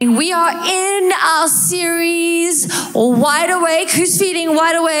We are in our series, Wide Awake. Who's feeling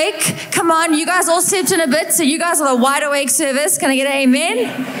wide awake? Come on, you guys all slept in a bit, so you guys are the wide awake service. Can I get an amen?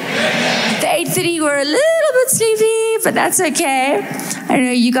 The 8:30 were a little bit sleepy, but that's okay. I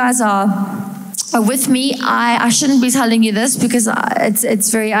know you guys are with me. I shouldn't be telling you this because it's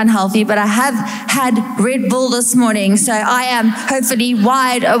very unhealthy, but I have had Red Bull this morning, so I am hopefully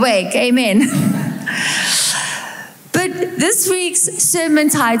wide awake. Amen. But this week's sermon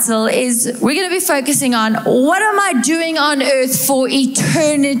title is, we're going to be focusing on what am I doing on earth for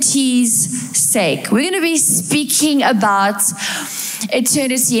eternity's sake? We're going to be speaking about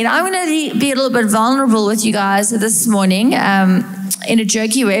eternity. And I'm going to be a little bit vulnerable with you guys this morning in a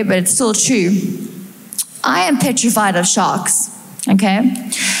jokey way, but it's still true. I am petrified of sharks, okay?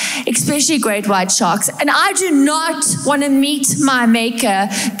 Especially great white sharks. And I do not want to meet my maker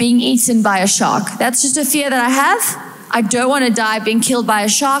being eaten by a shark. That's just a fear that I have. I don't want to die being killed by a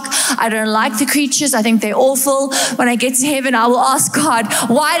shark. I don't like the creatures. I think they're awful. When I get to heaven, I will ask God,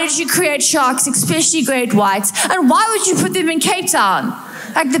 why did you create sharks, especially great whites? And why would you put them in Cape Town?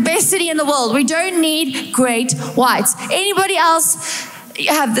 Like the best city in the world. We don't need great whites. Anybody else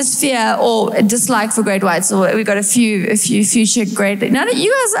have this fear or dislike for great whites? Or we've got a few future great. None of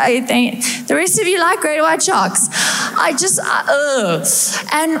you guys, I think, the rest of you like great white sharks.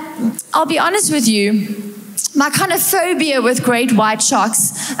 And I'll be honest with you, my kind of phobia with great white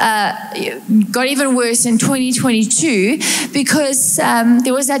sharks got even worse in 2022 because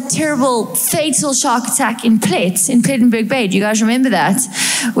there was that terrible fatal shark attack in Plettenberg Bay. Do you guys remember that?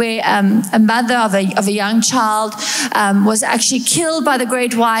 Where a mother of a young child was actually killed by the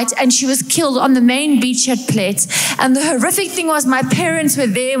great white, and she was killed on the main beach at Plet. And the horrific thing was my parents were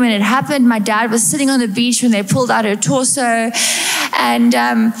there when it happened. My dad was sitting on the beach when they pulled out her torso. And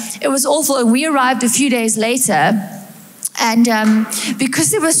it was awful. And we arrived a few days later. And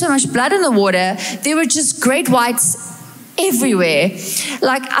because there was so much blood in the water, there were just great whites everywhere.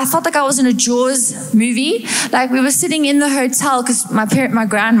 Like, I felt like I was in a Jaws movie. Like, we were sitting in the hotel because my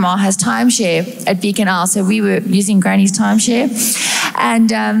grandma has timeshare at Beacon Isle, so we were using Granny's timeshare.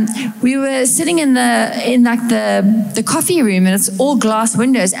 And we were sitting in the coffee room, and it's all glass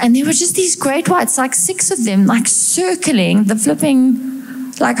windows, and there were just these great whites, like 6 of them, like circling the flipping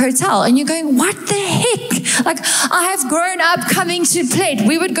hotel, and you're going, what the heck? Like, I have grown up coming to Plet.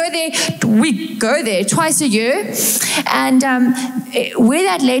 We go there twice a year, and where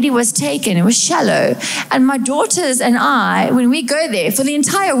that lady was taken, it was shallow, and my daughters and I, when we go there for the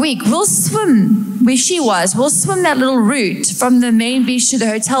entire week, we'll swim where she was. We'll swim that little route from the main beach to the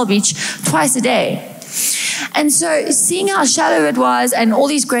hotel beach twice a day. And so seeing how shallow it was and all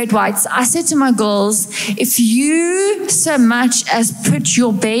these great whites, I said to my girls, if you so much as put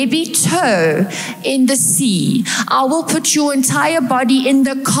your baby toe in the sea, I will put your entire body in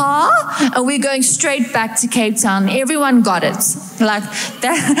the car and we're going straight back to Cape Town. Everyone got it. Like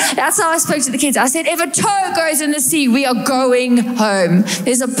that's how I spoke to the kids. I said, if a toe goes in the sea, we are going home.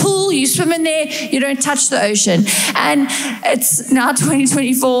 There's a pool, you swim in there, you don't touch the ocean. And it's now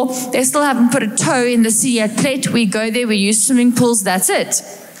 2024. They still haven't put a toe in the sea at Plet. We go there, we use swimming pools, that's it.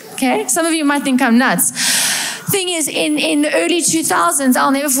 Okay? Some of you might think I'm nuts. Thing is, in the early 2000s,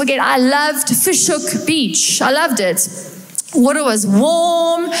 I'll never forget, I loved Fishhook Beach. I loved it. Water was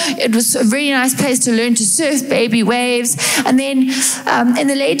warm. It was a very nice place to learn to surf, baby waves. And then in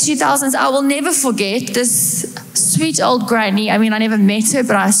the late 2000s, I will never forget this sweet old granny. I mean, I never met her,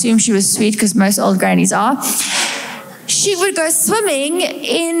 but I assume she was sweet because most old grannies are. She would go swimming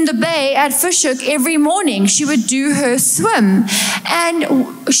in the bay at Fishhook every morning. She would do her swim,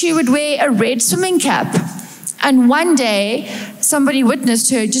 and she would wear a red swimming cap. And one day, somebody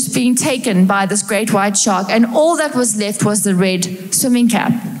witnessed her just being taken by this great white shark, and all that was left was the red swimming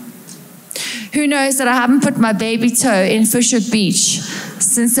cap. Who knows that I haven't put my baby toe in Fishhook Beach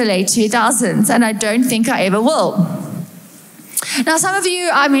since the late 2000s, and I don't think I ever will. Now, some of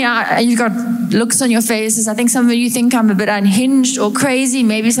you, you've got looks on your faces. I think some of you think I'm a bit unhinged or crazy.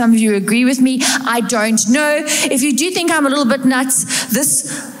 Maybe some of you agree with me. I don't know. If you do think I'm a little bit nuts,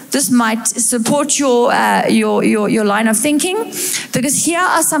 this might support your line of thinking, because here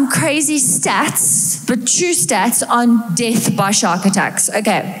are some crazy stats, but true stats on death by shark attacks.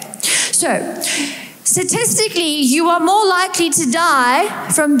 Okay, so statistically, you are more likely to die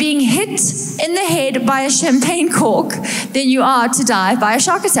from being hit in the head by a champagne cork than you are to die by a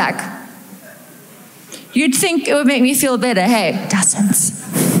shark attack. You'd think it would make me feel better. Hey, it doesn't.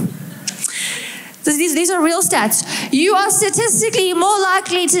 These are real stats. You are statistically more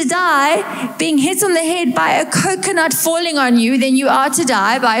likely to die being hit on the head by a coconut falling on you than you are to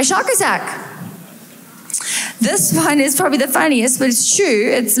die by a shark attack. This one is probably the funniest, but it's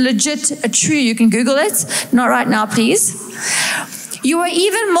true. It's legit true. You can Google it. Not right now, please. You are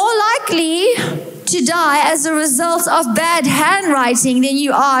even more likely to die as a result of bad handwriting than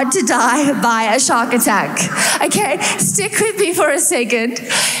you are to die by a shark attack. Okay, stick with me for a second.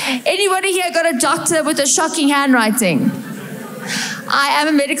 Anybody here got a doctor with a shocking handwriting? I am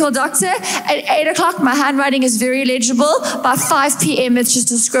a medical doctor. At 8 o'clock, my handwriting is very legible. By 5 p.m., it's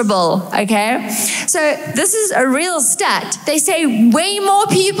just a scribble, okay? So this is a real stat. They say way more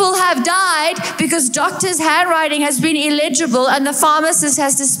people have died because doctor's handwriting has been illegible and the pharmacist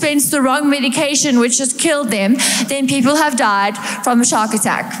has dispensed the wrong medication, which has killed them, than people have died from a shark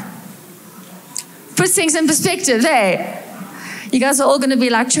attack. Puts things in perspective, hey? You guys are all going to be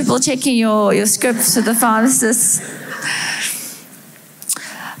like triple checking your scripts to the pharmacist.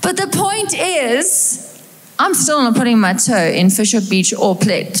 But the point is, I'm still not putting my toe in Fisher Beach or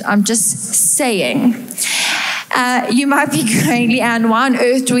Plet. I'm just saying. You might be going, Leanne, why on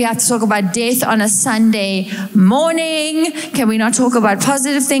earth do we have to talk about death on a Sunday morning? Can we not talk about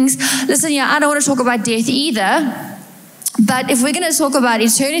positive things? Listen, I don't want to talk about death either. But if we're going to talk about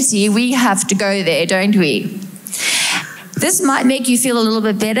eternity, we have to go there, don't we? This might make you feel a little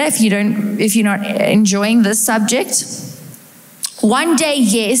bit better if you're not enjoying this subject. One day,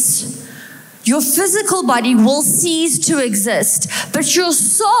 yes, your physical body will cease to exist, but your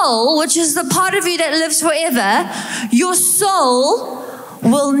soul, which is the part of you that lives forever, your soul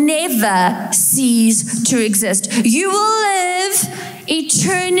will never cease to exist. You will live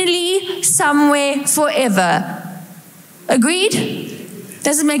eternally somewhere forever. Agreed?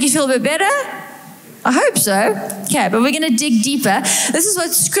 Does it make you feel a bit better? I hope so. Okay, but we're going to dig deeper. This is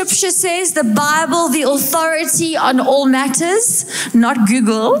what Scripture says, the Bible, the authority on all matters, not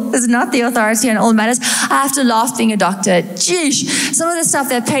Google. This is not the authority on all matters. I have to laugh being a doctor. Jeez, some of the stuff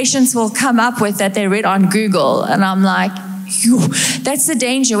that patients will come up with that they read on Google, and I'm like, that's the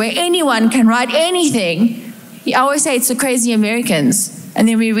danger where anyone can write anything. I always say it's the crazy Americans, and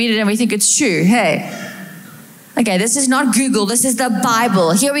then we read it and we think it's true. Hey. Okay, this is not Google, this is the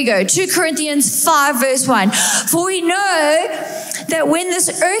Bible. Here we go, 2 Corinthians 5 verse 1. For we know that when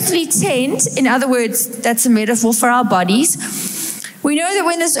this earthly tent, in other words, that's a metaphor for our bodies. We know that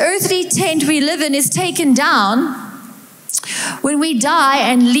when this earthly tent we live in is taken down, when we die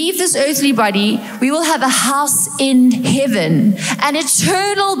and leave this earthly body, we will have a house in heaven, an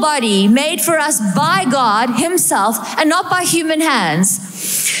eternal body made for us by God Himself and not by human hands.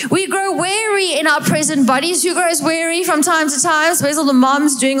 We grow weary in our present bodies. Who grows weary from time to time? Where's all the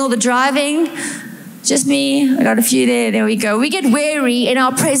moms doing all the driving? Just me. I got a few there. There we go. We get weary in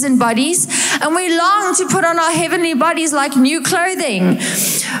our present bodies, and we long to put on our heavenly bodies like new clothing.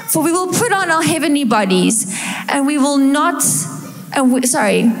 For we will put on our heavenly bodies, and we will not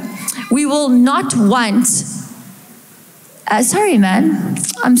want.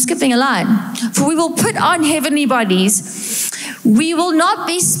 I'm skipping a line. For we will put on heavenly bodies. We will not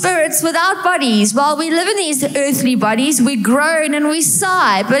be spirits without bodies. While we live in these earthly bodies, we groan and we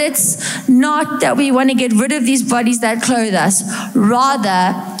sigh. But it's not that we want to get rid of these bodies that clothe us.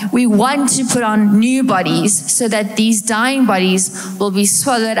 Rather, we want to put on new bodies so that these dying bodies will be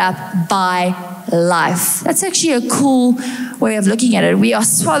swallowed up by life. That's actually a cool way of looking at it. We are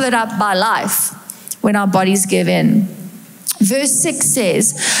swallowed up by life when our bodies give in. Verse 6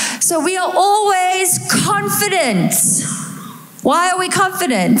 says, so we are always confident. Why are we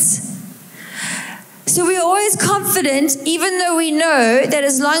confident? So we are always confident, even though we know that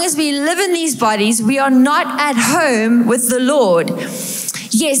as long as we live in these bodies, we are not at home with the Lord.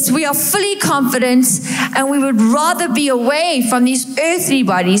 Yes, we are fully confident, and we would rather be away from these earthly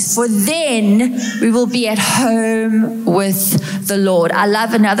bodies, for then we will be at home with the Lord. I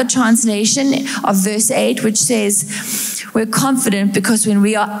love another translation of verse 8, which says, we're confident because when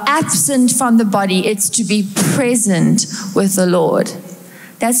we are absent from the body, it's to be present with the Lord.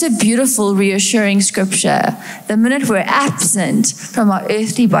 That's a beautiful, reassuring scripture. The minute we're absent from our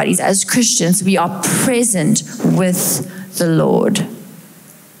earthly bodies as Christians, we are present with the Lord.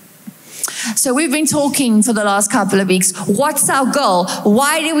 So we've been talking for the last couple of weeks. What's our goal?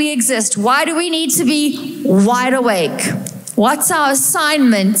 Why do we exist? Why do we need to be wide awake? What's our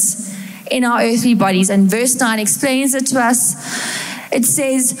assignment in our earthly bodies? And verse 9 explains it to us. It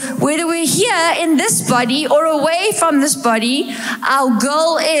says, whether we're here in this body or away from this body, our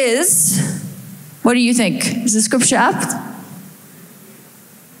goal is, what do you think? Is the scripture up?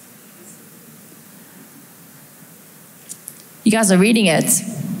 You guys are reading it.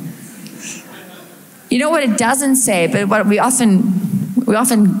 You know what it doesn't say, but what we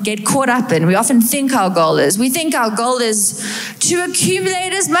often get caught up in, we often think our goal is. We think our goal is to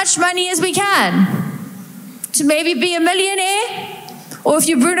accumulate as much money as we can. To maybe be a millionaire? Or if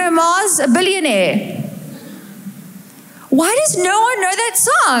you're Bruno Mars, a billionaire? Why does no one know that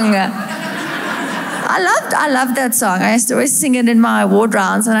song? I loved that song. I used to always sing it in my award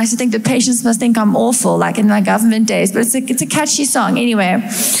rounds, and I used to think the patients must think I'm awful, like in my government days. But it's a catchy song. Anyway,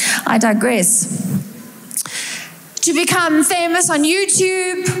 I digress. To become famous on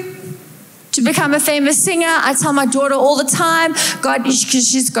YouTube, to become a famous singer. I tell my daughter all the time, God, because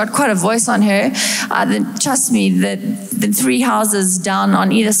she's got quite a voice on her. Trust me, the 3 houses down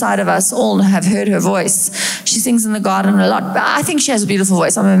on either side of us all have heard her voice. She sings in the garden a lot. But I think she has a beautiful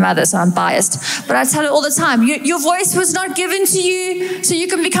voice. I'm her mother, so I'm biased. But I tell her all the time, your voice was not given to you so you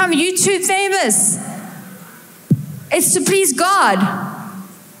can become YouTube famous. It's to please God.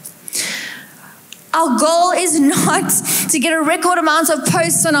 Our goal is not to get a record amount of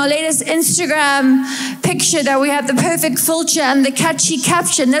posts on our latest Instagram picture that we have the perfect filter and the catchy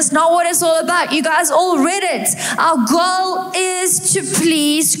caption. That's not what it's all about. You guys all read it. Our goal is to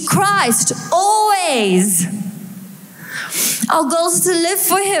please Christ, always. Our goal is to live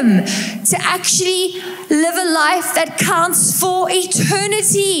for Him, to actually live a life that counts for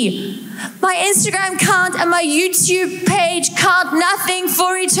eternity. My Instagram count and my YouTube page count nothing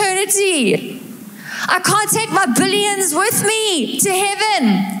for eternity. I can't take my billions with me to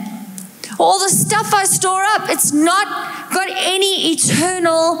heaven. All the stuff I store up, it's not got any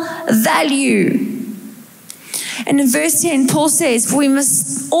eternal value. And in verse 10, Paul says, "For we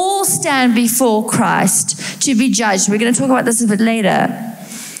must all stand before Christ to be judged." We're going to talk about this a bit later.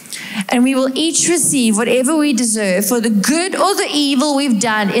 "And we will each receive whatever we deserve for the good or the evil we've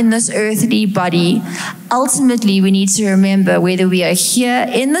done in this earthly body." Ultimately, we need to remember, whether we are here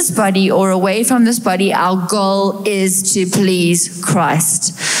in this body or away from this body, our goal is to please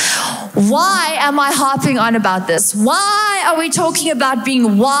Christ. Why am I harping on about this? Why are we talking about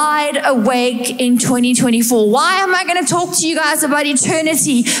being wide awake in 2024? Why am I going to talk to you guys about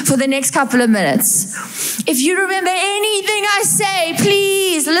eternity for the next couple of minutes? If you remember anything I say,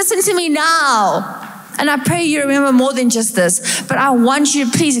 please listen to me now. And I pray you remember more than just this. But I want you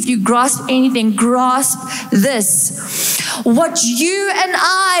to please, if you grasp anything, grasp this. What you and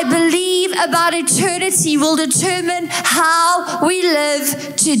I believe about eternity will determine how we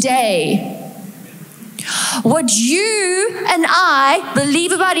live today. What you and I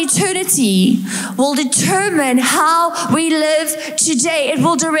believe about eternity will determine how we live today. It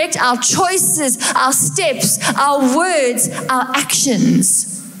will direct our choices, our steps, our words, our actions.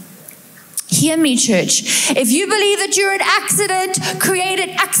 Hear me, church. If you believe that you're an accident,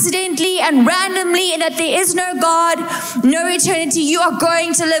 created accidentally and randomly, and that there is no God, no eternity, you are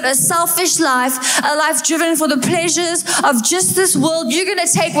going to live a selfish life, a life driven for the pleasures of just this world. You're going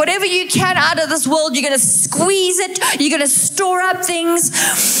to take whatever you can out of this world. You're going to squeeze it. You're going to store up things.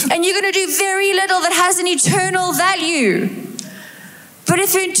 And you're going to do very little that has an eternal value. But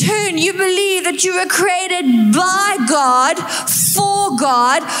if in turn you believe that you were created by God, for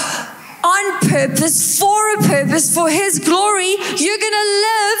God, on purpose, for a purpose, for His glory, you're going to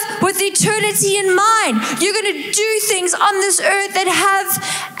live with eternity in mind. You're going to do things on this earth that have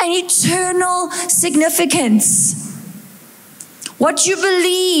an eternal significance. What you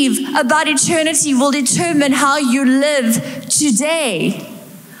believe about eternity will determine how you live today.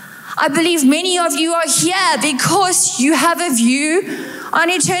 I believe many of you are here because you have a view on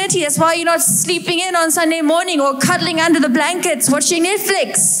eternity. That's why you're not sleeping in on Sunday morning or cuddling under the blankets watching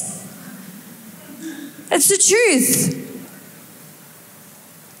Netflix. It's the truth.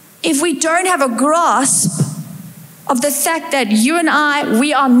 If we don't have a grasp of the fact that you and I,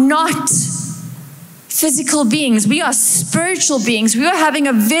 we are not physical beings. We are spiritual beings. We are having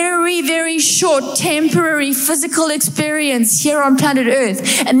a very, very short, temporary physical experience here on planet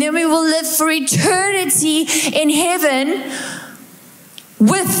Earth. And then we will live for eternity in heaven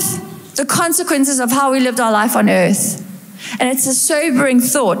with the consequences of how we lived our life on earth. And it's a sobering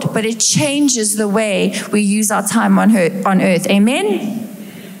thought, but it changes the way we use our time on earth. Amen?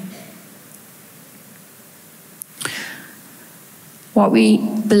 What we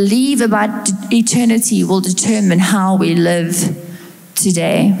believe about eternity will determine how we live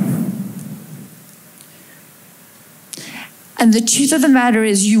today. And the truth of the matter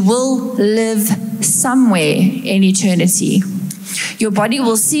is, you will live somewhere in eternity. Your body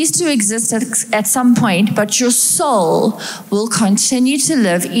will cease to exist at some point, but your soul will continue to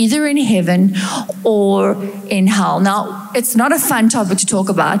live either in heaven or in hell. Now, it's not a fun topic to talk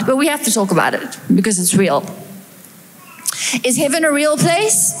about, but we have to talk about it because it's real. Is heaven a real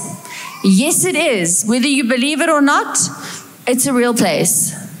place? Yes, it is. Whether you believe it or not, it's a real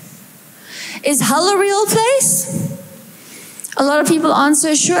place. Is hell a real place? A lot of people aren't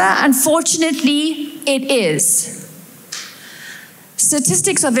so sure. Unfortunately, it is.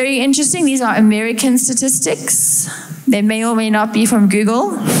 Statistics are very interesting. These are American statistics. They may or may not be from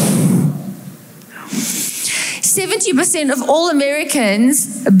Google. 70% of all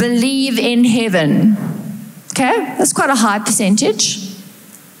Americans believe in heaven. Okay, that's quite a high percentage.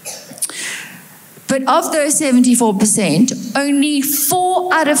 But of those 74%, only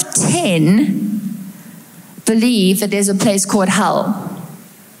 4 out of 10 believe that there's a place called hell.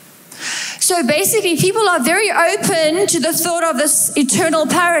 So basically, people are very open to the thought of this eternal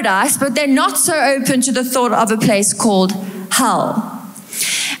paradise, but they're not so open to the thought of a place called hell.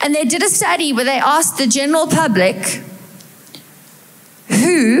 And they did a study where they asked the general public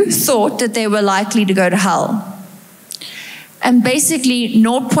who thought that they were likely to go to hell. And basically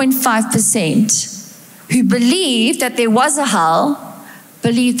 0.5% who believed that there was a hell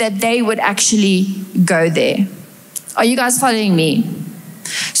believed that they would actually go there. Are you guys following me?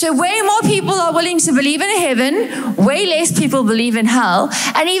 So way more people are willing to believe in a heaven, way less people believe in hell,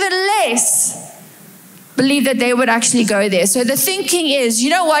 and even less believe that they would actually go there. So the thinking is, you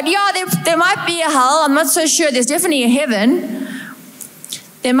know what, yeah, there might be a hell. I'm not so sure. There's definitely a heaven.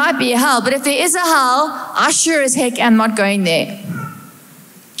 There might be a hell, but if there is a hell, I sure as heck am not going there.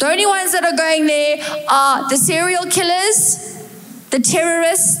 The only ones that are going there are the serial killers, the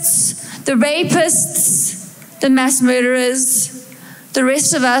terrorists, the rapists, the mass murderers. The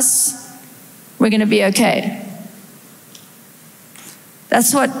rest of us, we're going to be okay.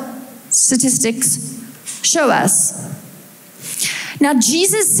 That's what statistics show us. Now,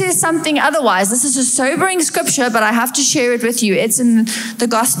 Jesus says something otherwise. This is a sobering scripture, but I have to share it with you. It's in the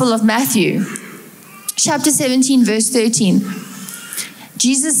Gospel of Matthew, chapter 17, verse 13.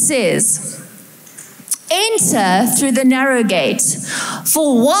 Jesus says, "Enter through the narrow gate,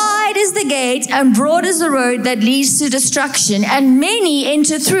 for wide is the gate and broad is the road that leads to destruction, and many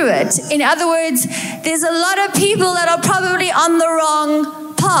enter through it." In other words, there's a lot of people that are probably on the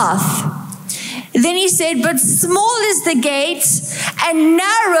wrong path. Then he said, "But small is the gate and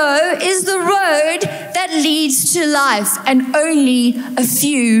narrow is the road that leads to life, and only a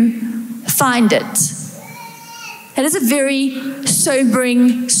few find it." That is a very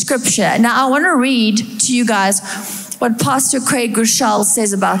sobering scripture. Now, I want to read to you guys what Pastor Greeff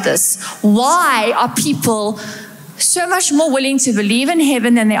says about this. Why are people so much more willing to believe in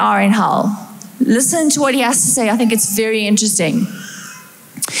heaven than they are in hell? Listen to what he has to say. I think it's very interesting.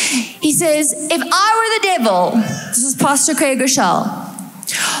 He says, "If I were the devil," this is Pastor Greeff,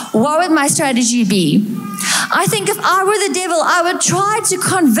 "what would my strategy be? I think if I were the devil, I would try to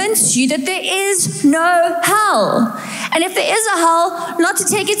convince you that there is no hell. And if there is a hell, not to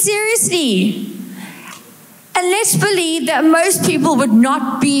take it seriously. And let's believe that most people would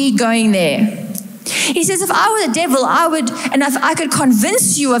not be going there." He says, if I were the devil, and if I could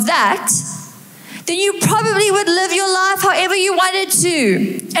convince you of that, then you probably would live your life however you wanted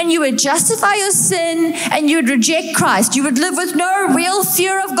to. And you would justify your sin and you would reject Christ. You would live with no real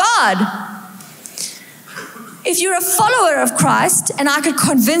fear of God. If you're a follower of Christ and I could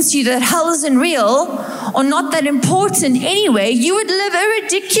convince you that hell isn't real or not that important anyway, you would live a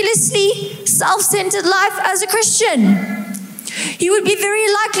ridiculously self-centered life as a Christian. You would be very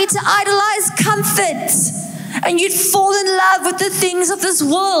likely to idolize comfort, and you'd fall in love with the things of this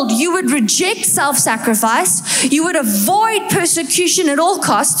world. You would reject self-sacrifice. You would avoid persecution at all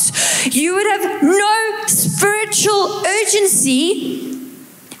costs. You would have no spiritual urgency,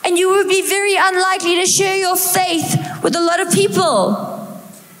 and you would be very unlikely to share your faith with a lot of people.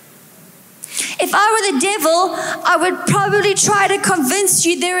 If I were the devil, I would probably try to convince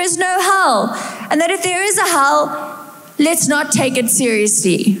you there is no hell, and that if there is a hell, let's not take it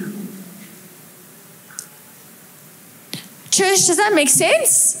seriously. Church, does that make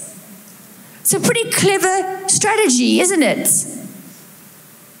sense? It's a pretty clever strategy, isn't it?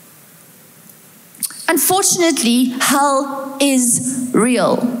 Unfortunately, hell is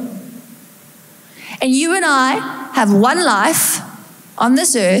real. And you and I have one life on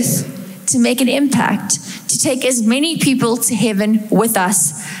this earth to make an impact, to take as many people to heaven with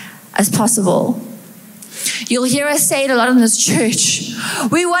us as possible. You'll hear us say it a lot in this church.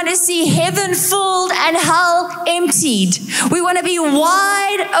 We want to see heaven filled and hell emptied. We want to be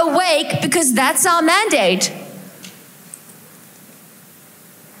wide awake because that's our mandate.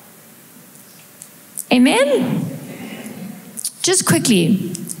 Amen? Just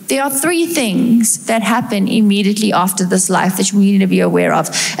quickly, there are 3 things that happen immediately after this life that we need to be aware of.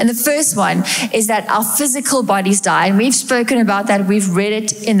 And the first one is that our physical bodies die. And we've spoken about that. We've read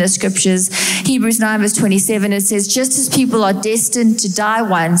it in the scriptures. Hebrews 9 verse 27, it says, just as people are destined to die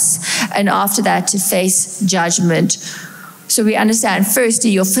once and after that to face judgment, So we understand, firstly,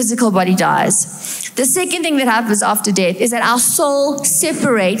 your physical body dies. The second thing that happens after death is that our soul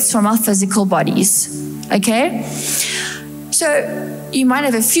separates from our physical bodies. Okay? So you might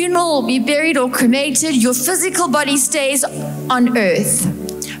have a funeral, or be buried or cremated. Your physical body stays on earth.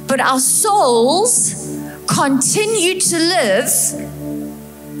 But our souls continue to live,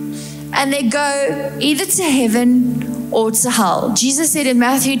 and they go either to heaven or to hell. Jesus said in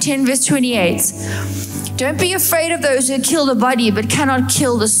Matthew 10, verse 28, don't be afraid of those who kill the body but cannot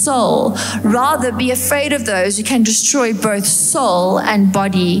kill the soul. Rather, be afraid of those who can destroy both soul and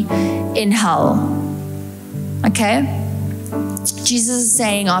body in hell. Okay? Jesus is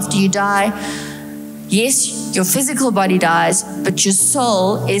saying after you die, yes, your physical body dies, but your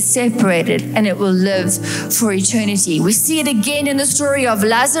soul is separated and it will live for eternity. We see it again in the story of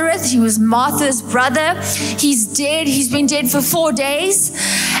Lazarus. He was Martha's brother. He's dead. He's been dead for 4 days.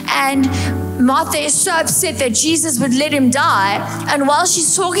 And Martha is so upset that Jesus would let him die. And while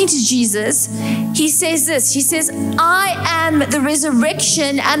she's talking to Jesus, he says this. He says, I am the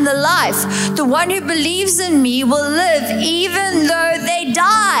resurrection and the life. The one who believes in me will live even though they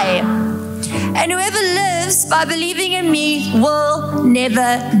die. And whoever lives by believing in me will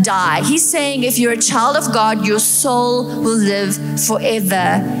never die. He's saying if you're a child of God, your soul will live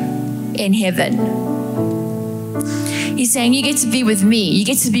forever in heaven. He's saying you get to be with me. You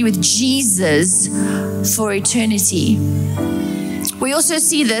get to be with Jesus for eternity. We also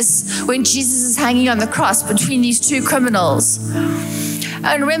see this when Jesus is hanging on the cross between these two criminals.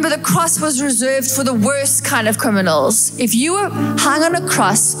 And remember, the cross was reserved for the worst kind of criminals. If you were hung on a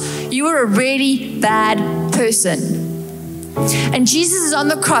cross, you were a really bad person. And Jesus is on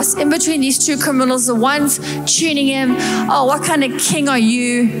the cross in between these two criminals. The one's tuning him, oh, what kind of king are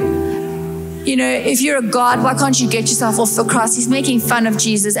you? You know, if you're a God, why can't you get yourself off the cross? He's making fun of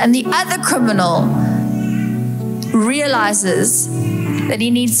Jesus. And the other criminal realizes that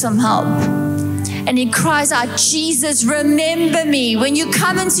he needs some help. And he cries out, Jesus, remember me. When you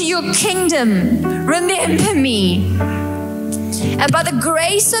come into your kingdom, remember me. And by the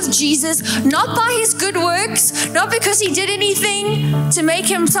grace of Jesus, not by his good works, not because he did anything to make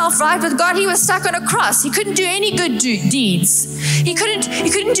himself right with God. He was stuck on a cross. He couldn't do any good deeds. He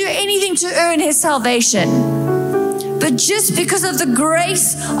couldn't do anything to earn his salvation. But just because of the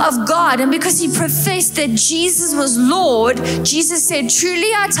grace of God and because he professed that Jesus was Lord, Jesus said,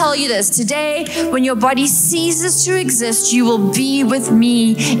 truly I tell you this, today when your body ceases to exist, you will be with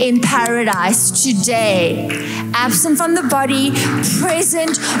me in paradise today. Absent from the body,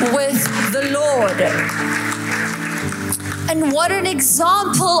 present with the Lord. And what an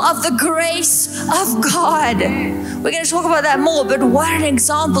example of the grace of God. We're going to talk about that more, but what an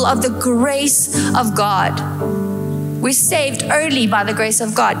example of the grace of God. We're saved only by the grace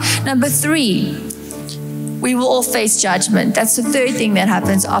of God. Number 3, we will all face judgment. That's the third thing that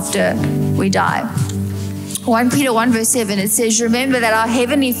happens after we die. 1 Peter 1 verse 7, it says, remember that our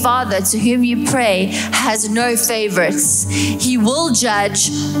Heavenly Father to whom you pray has no favorites. He will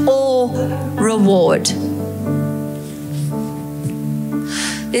judge or reward.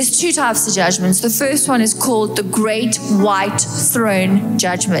 There's 2 types of judgments. The first one is called the Great White Throne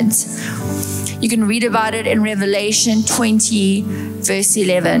Judgment. You can read about it in Revelation 20, verse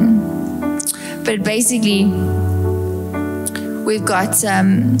 11. But basically, we've got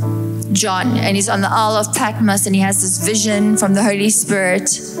John, and he's on the Isle of Patmos, and he has this vision from the Holy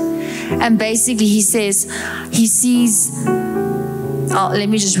Spirit. And basically, he says, he sees, let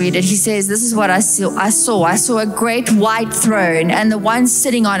me just read it. He says, this is what I saw. I saw a great white throne and the one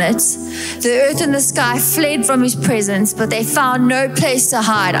sitting on it. The earth and the sky fled from his presence, but they found no place to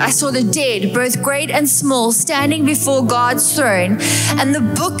hide. I saw the dead, both great and small, standing before God's throne, and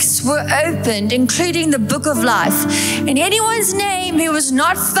the books were opened, including the book of life. And anyone's name who was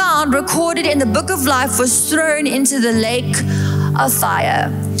not found recorded in the book of life was thrown into the lake of fire.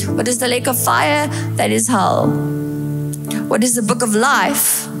 What is the lake of fire? That is hell. What is the book of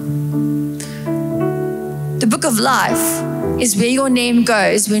life? The book of life is where your name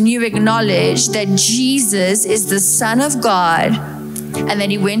goes when you acknowledge that Jesus is the Son of God and that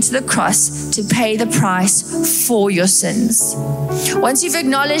he went to the cross to pay the price for your sins. Once you've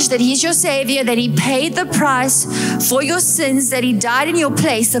acknowledged that he's your Savior, that he paid the price for your sins, that he died in your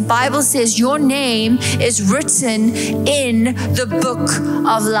place, the Bible says your name is written in the book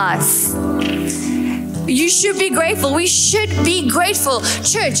of life. You should be grateful. We should be grateful.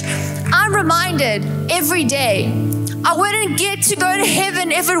 Church, I'm reminded every day, I wouldn't get to go to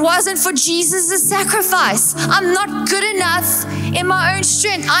heaven if it wasn't for Jesus' sacrifice. I'm not good enough in my own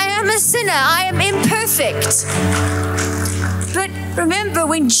strength. I am a sinner. I am imperfect. But remember,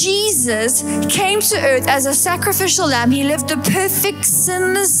 when Jesus came to earth as a sacrificial lamb, he lived a perfect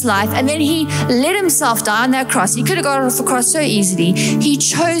sinless life, and then he let himself die on that cross. He could have got off the cross so easily. He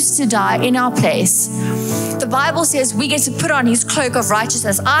chose to die in our place. The Bible says we get to put on his cloak of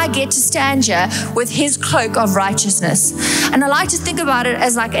righteousness. I get to stand here with his cloak of righteousness. And I like to think about it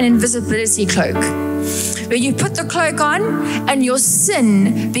as like an invisibility cloak, where you put the cloak on and your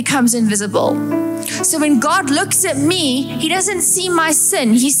sin becomes invisible. So when God looks at me, he doesn't see my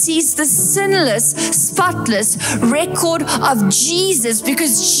sin. He sees the sinless, spotless record of Jesus,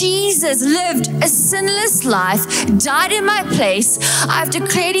 because Jesus lived a sinless life, died in my place. I've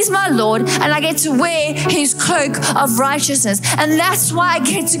declared he's my Lord, and I get to wear his cloak of righteousness. And that's why I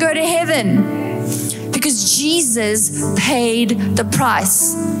get to go to heaven, because Jesus paid the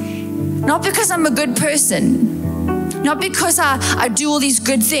price. Not because I'm a good person, not because I do all these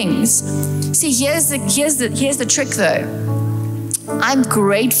good things. See, here's the trick though. I'm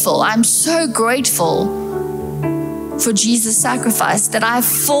grateful. I'm so grateful for Jesus' sacrifice that I've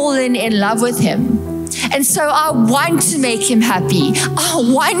fallen in love with him. And so I want to make him happy. I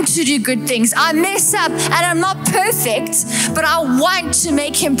want to do good things. I mess up and I'm not perfect, but I want to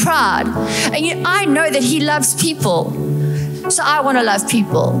make him proud. And I know that he loves people, so I want to love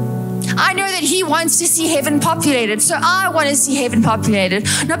people. I know that he wants to see heaven populated, so I want to see heaven populated.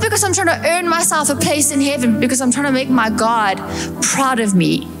 Not because I'm trying to earn myself a place in heaven, because I'm trying to make my God proud of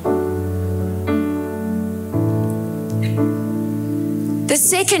me. The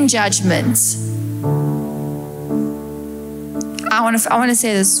second judgment, I want to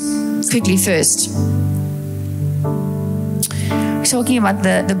say this quickly first. We're talking about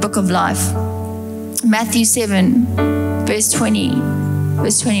the book of life. Matthew 7, verse 20.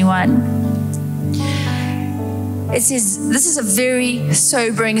 Verse 21. It says, this is a very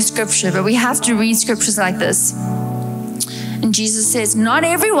sobering scripture, but we have to read scriptures like this. And Jesus says, not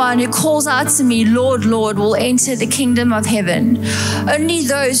everyone who calls out to me, Lord, Lord, will enter the kingdom of heaven. Only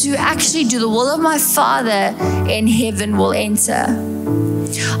those who actually do the will of my Father in heaven will enter.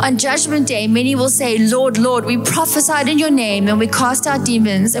 On judgment day, many will say, Lord, Lord, we prophesied in your name, and we cast out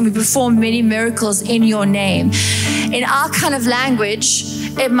demons, and we performed many miracles in your name. In our kind of language,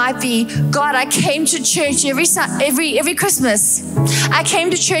 it might be, God, I came to church every Christmas. I came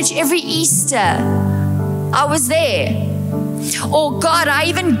to church every Easter. I was there. Or God, I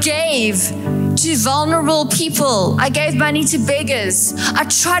even gave to vulnerable people. I gave money to beggars. I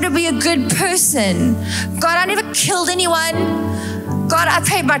try to be a good person. God, I never killed anyone. God, I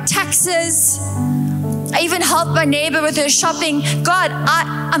paid my taxes. I even helped my neighbor with her shopping. God,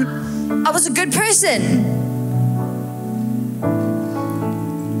 I was a good person.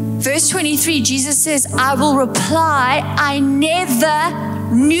 Verse 23, Jesus says, I will reply, I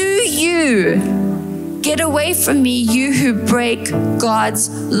never knew you. Get away from me, you who break God's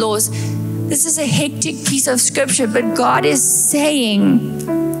laws. This is a hectic piece of scripture, but God is saying,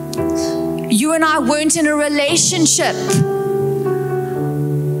 you and I weren't in a relationship.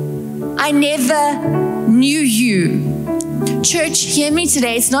 I never knew you. Church, hear me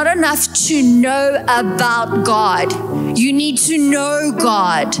today. It's not enough to know about God. You need to know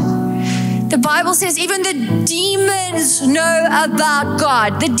God. The Bible says even the demons know about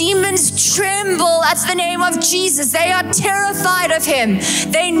God. The demons tremble at the name of Jesus. They are terrified of him.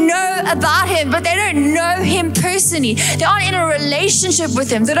 They know about him, but they don't know him personally. They aren't in a relationship with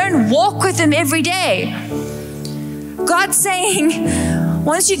him. They don't walk with him every day. God's saying,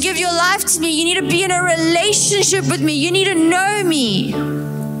 once you give your life to me, you need to be in a relationship with me. You need to know me.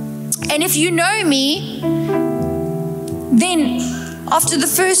 And if you know me, then after the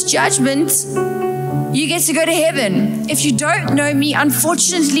first judgment, you get to go to heaven. If you don't know me,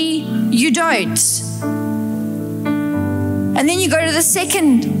 unfortunately, you don't. And then you go to the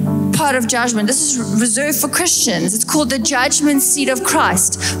second part of judgment. This is reserved for Christians. It's called the judgment seat of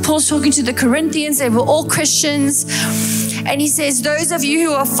Christ. Paul's talking to the Corinthians. They were all Christians. And he says, those of you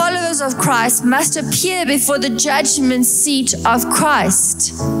who are followers of Christ must appear before the judgment seat of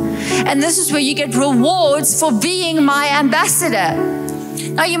Christ. And this is where you get rewards for being my ambassador.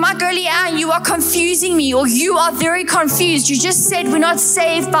 Now you might go, Leanne, you are confusing me, or you are very confused. You just said we're not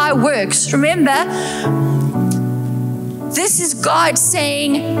saved by works. Remember, this is God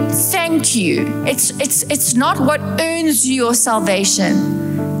saying thank you. It's not what earns you your salvation.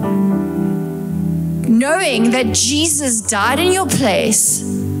 Knowing that Jesus died in your place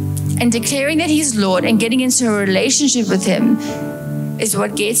and declaring that he's Lord and getting into a relationship with him is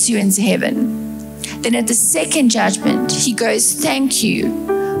what gets you into heaven. Then at the second judgment, he goes, thank you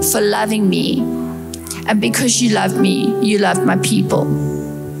for loving me. And because you loved me, you loved my people.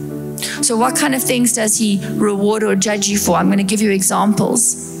 So what kind of things does he reward or judge you for? I'm going to give you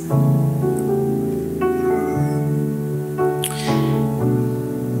examples.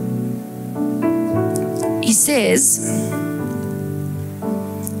 He says,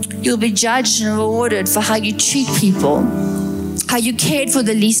 you'll be judged and rewarded for how you treat people, how you cared for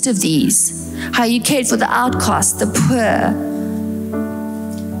the least of these, how you cared for the outcast, the poor.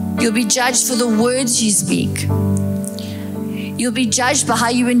 You'll be judged for the words you speak. You'll be judged by how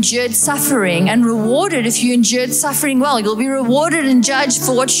you endured suffering and rewarded if you endured suffering well. You'll be rewarded and judged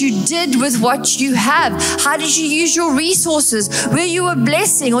for what you did with what you have. How did you use your resources? Were you a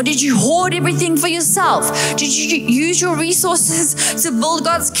blessing, or did you hoard everything for yourself? Did you use your resources to build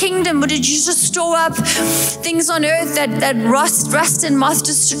God's kingdom, or did you just store up things on earth that rust and moth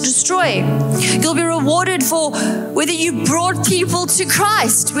destroy? You'll be rewarded for whether you brought people to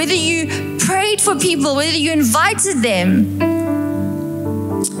Christ, whether you prayed for people, whether you invited them.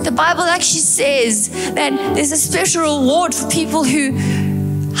 The Bible actually says that there's a special reward for people who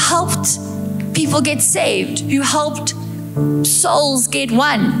helped people get saved, who helped souls get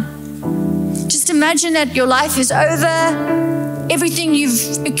won. Just imagine that your life is over. Everything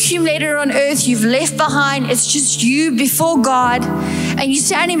you've accumulated on earth, you've left behind. It's just you before God. And you're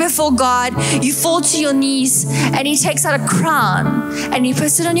standing before God. You fall to your knees, and he takes out a crown and he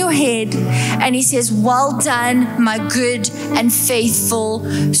puts it on your head, and he says, well done, my good and faithful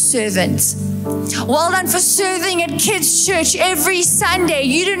servant. Well done for serving at kids' church every Sunday.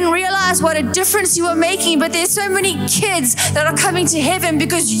 You didn't realize what a difference you were making, but there's so many kids that are coming to heaven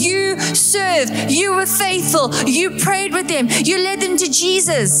because you served, you were faithful, you prayed with them, you led them to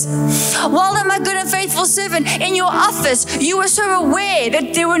Jesus. Well done, my good and faithful servant. In your office, you were so aware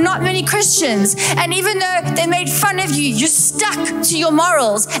that there were not many Christians, and even though they made fun of you, you stuck to your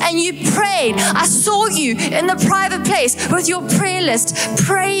morals and you prayed. I saw you in the private place with your prayer list,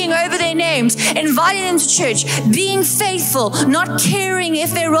 praying over their names, inviting them to church, being faithful, not caring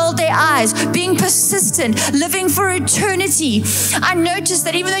if they rolled their eyes, being persistent, living for eternity. I noticed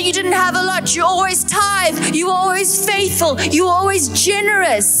that even though you didn't have a lot, you always tithe, you were always faithful, you were always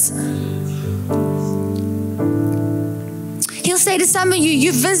generous. He'll say to some of you,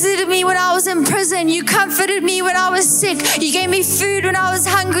 you visited me when I was in prison. You comforted me when I was sick. You gave me food when I was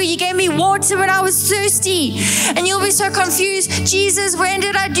hungry. You gave me water when I was thirsty. And you'll be so confused. Jesus, when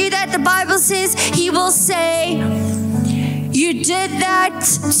did I do that? The Bible says he will say, you did that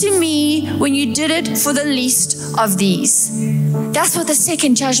to me when you did it for the least of these. That's what the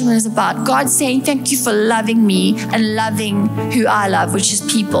second judgment is about. God saying, thank you for loving me and loving who I love, which is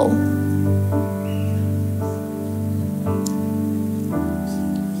people.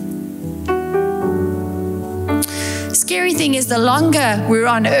 Scary thing is, the longer we're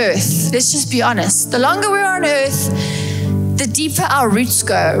on earth, let's just be honest, the longer we're on earth, the deeper our roots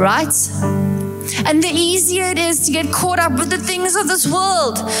go, right? And the easier it is to get caught up with the things of this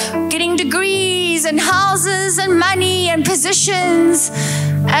world, getting degrees and houses and money and positions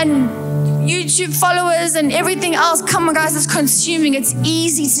and YouTube followers and everything else. Come on, guys, it's consuming. It's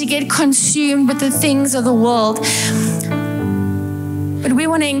easy to get consumed with the things of the world. But we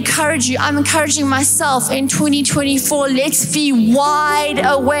want to encourage you. I'm encouraging myself in 2024. Let's be wide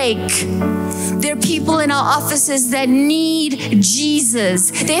awake. There are people in our offices that need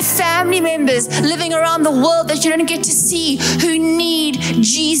Jesus. There are family members living around the world that you don't get to see who need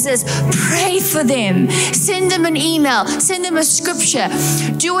Jesus. Pray for them. Send them an email. Send them a scripture.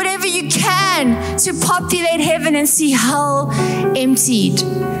 Do whatever you can to populate heaven and see hell emptied.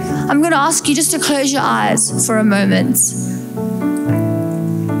 I'm going to ask you just to close your eyes for a moment.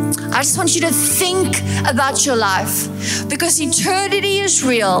 I just want you to think about your life, because eternity is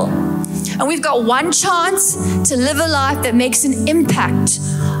real. And we've got one chance to live a life that makes an impact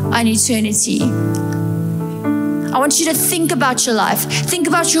on eternity. I want you to think about your life. Think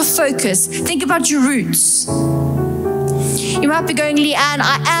about your focus. Think about your roots. You might be going, Leanne,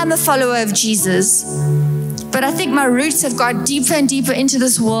 I am a follower of Jesus, but I think my roots have got deeper and deeper into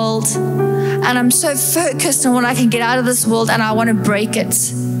this world. And I'm so focused on what I can get out of this world, and I want to break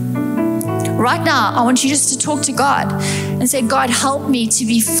it. Right now, I want you just to talk to God and say, God, help me to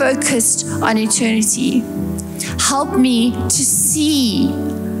be focused on eternity. Help me to see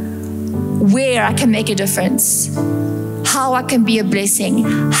where I can make a difference, how I can be a blessing,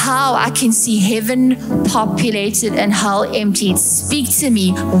 how I can see heaven populated and hell emptied. Speak to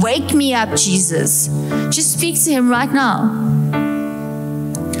me. Wake me up, Jesus. Just speak to him right now.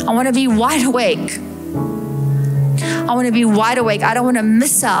 I want to be wide awake. I want to be wide awake. I don't want to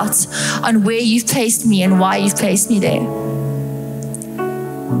miss out on where you've placed me and why you've placed me there.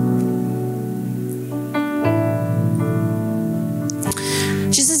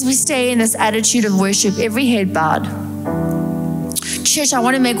 Just as we stay in this attitude of worship, every head bowed. Church, I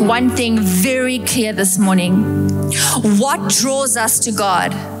want to make one thing very clear this morning. What draws us to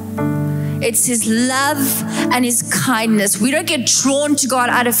God? It's His love and His kindness. We don't get drawn to God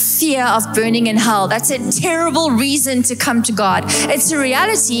out of fear of burning in hell. That's a terrible reason to come to God. It's a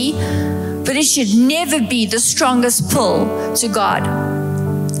reality, but it should never be the strongest pull to God.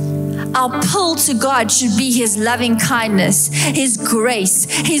 Our pull to God should be His loving kindness, His grace,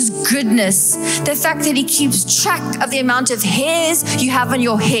 His goodness, the fact that He keeps track of the amount of hairs you have on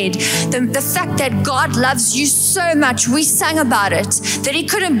your head, the fact that God loves you so much, we sang about it, that He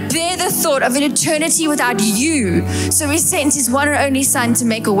couldn't bear the thought of an eternity without you, so He sent His one and only Son to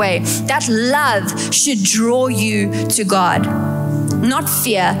make a way. That love should draw you to God, not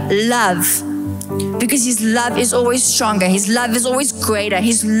fear, love. Because His love is always stronger. His love is always greater.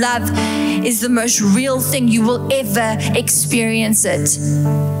 His love is the most real thing you will ever experience it.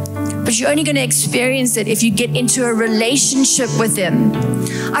 But you're only going to experience it if you get into a relationship with Him.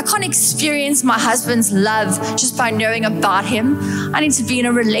 I can't experience my husband's love just by knowing about Him. I need to be in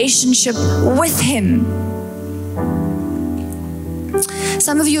a relationship with Him.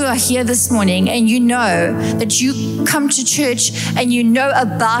 Some of you are here this morning and you know that you come to church and you know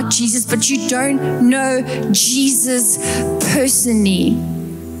about Jesus, but you don't know Jesus personally.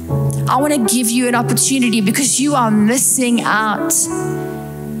 I want to give you an opportunity because you are missing out.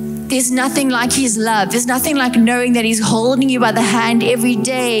 There's nothing like His love. There's nothing like knowing that He's holding you by the hand every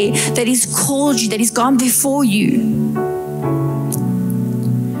day, that He's called you, that He's gone before you.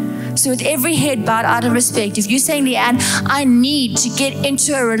 So with every head bowed out of respect, if you're saying, Leanne, I need to get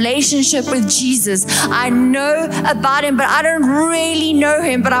into a relationship with Jesus. I know about Him, but I don't really know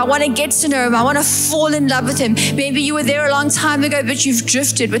Him, but I want to get to know Him. I want to fall in love with Him. Maybe you were there a long time ago, but you've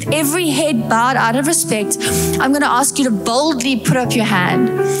drifted. With every head bowed out of respect, I'm going to ask you to boldly put up your hand.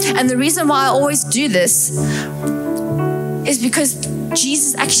 And the reason why I always do this is because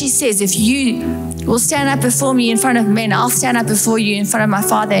Jesus actually says, if you will stand up before me in front of men, I'll stand up before you in front of my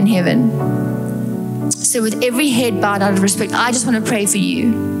Father in heaven. So with every head bowed out of respect, I just want to pray for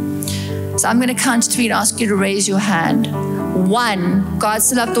you. So I'm going to count to 3 and ask you to raise your hand. 1, God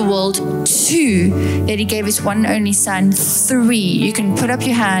so loved the world. 2, that He gave His one and only Son. 3, you can put up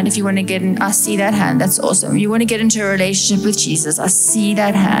your hand if you want to get in. I see that hand. That's awesome. You want to get into a relationship with Jesus. I see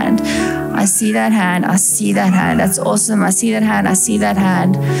that hand. I see that hand. I see that hand. That's awesome. I see that hand. I see that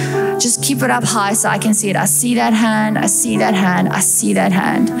hand. Just keep it up high so I can see it. I see that hand. I see that hand. I see that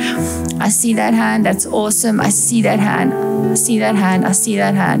hand. I see that hand. That's awesome. I see that hand. I see that hand. I see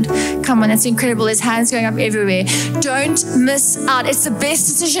that hand. Come on, that's incredible. There's hands going up everywhere. Don't miss out. It's the best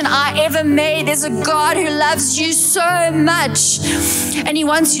decision I ever made. There's a God who loves you so much, and He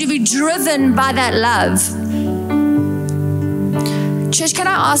wants you to be driven by that love. Church, can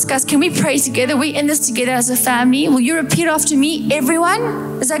I ask us, can we pray together? We're in this together as a family. Will you repeat after me,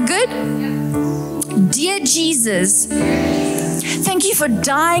 everyone? Is that good? Dear Jesus, thank you for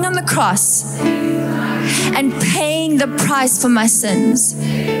dying on the cross and paying the price for my sins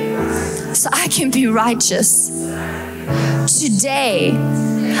so I can be righteous. Today,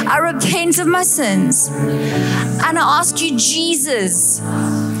 I repent of my sins and I ask you, Jesus,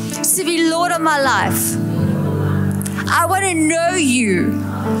 to be Lord of my life. I want to know you.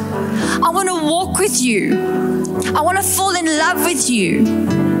 I want to walk with you. I want to fall in love with you.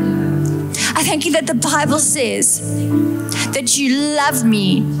 I thank you that the Bible says that you love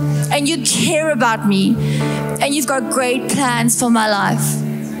me and you care about me and you've got great plans for my life.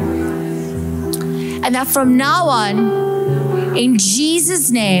 And that from now on, in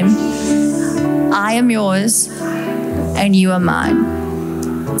Jesus' name, I am yours and you are mine.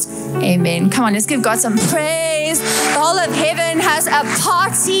 Amen. Come on, let's give God some praise. The whole of heaven has a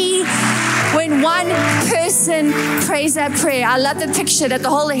party when one person prays that prayer. I love the picture that the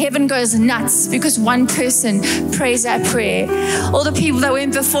whole of heaven goes nuts because one person prays that prayer. All the people that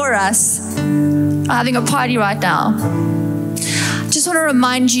went before us are having a party right now. Just want to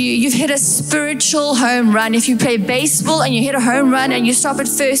remind you, you've hit a spiritual home run. If you play baseball and you hit a home run and you stop at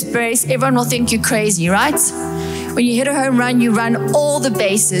first base, everyone will think you're crazy, right? When you hit a home run, you run all the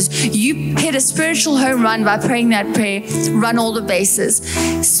bases. You hit a spiritual home run by praying that prayer, run all the bases.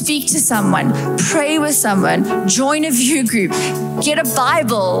 Speak to someone, pray with someone, join a view group, get a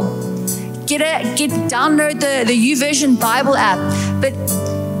Bible, download the YouVersion Bible app, but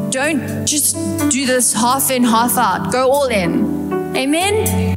don't just do this half in, half out. Go all in. Amen.